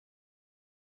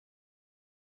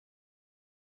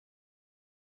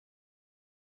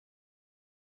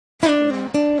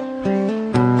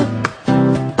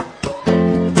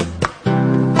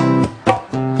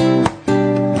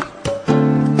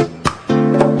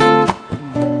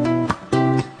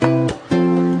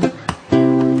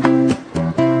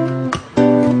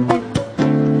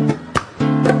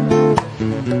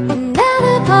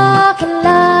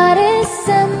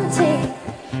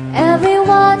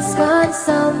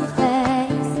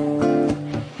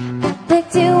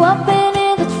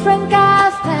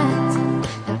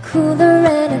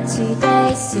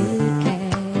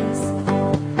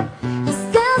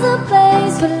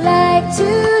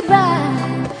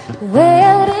way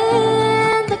out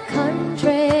in the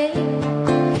country.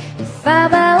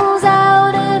 5 miles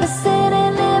out in a city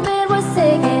limit, we're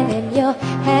singing and your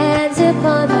hands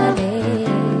upon my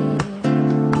name.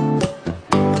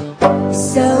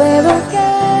 So we're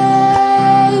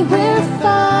okay, we're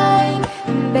fine.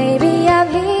 Baby, I'm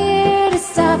here to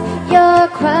stop your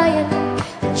crying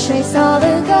and chase all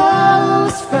the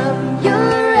ghosts from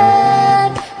your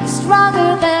head. I'm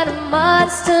stronger than a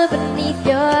monster beneath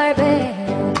your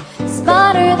bed,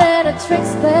 smarter than a trick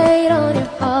played on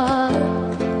your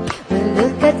heart. We'll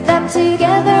look at them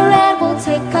together and we'll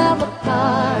take them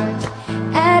apart,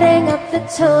 adding up the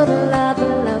total of the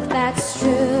love that's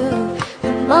true.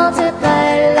 We'll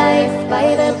multiply life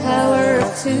by the power of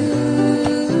 2.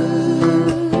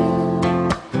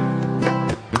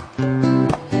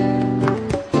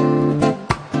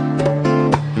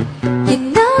 You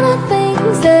know the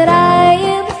things that I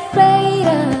am afraid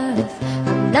of,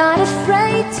 I'm not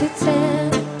afraid to tell.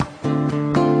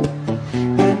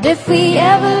 And if we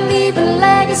ever leave a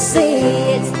legacy,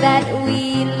 it's that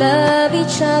we love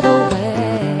each other well.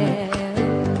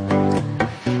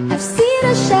 I've seen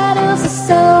the shadows of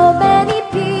so many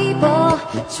people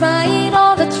trying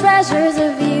all the treasures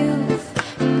of youth,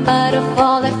 but of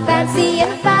all the fancy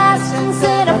and fashions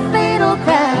in a fatal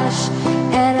crash.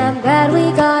 And I'm glad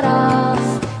we got off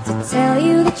to tell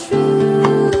you the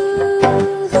truth.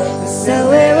 So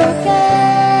we're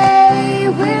okay,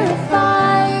 we're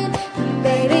fine.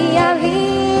 Baby, I'm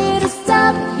here to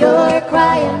stop your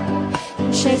crying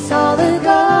and chase all the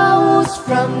ghosts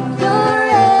from your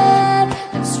head.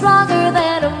 I'm stronger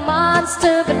than a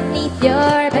monster beneath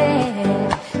your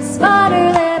bed,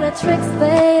 smarter than a trick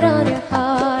played on your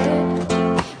heart.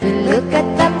 We look at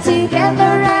them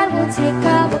together and we'll take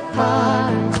them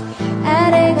apart,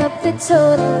 adding up the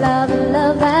total of the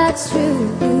love that's true.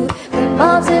 We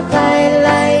multiply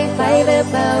life by the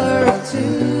power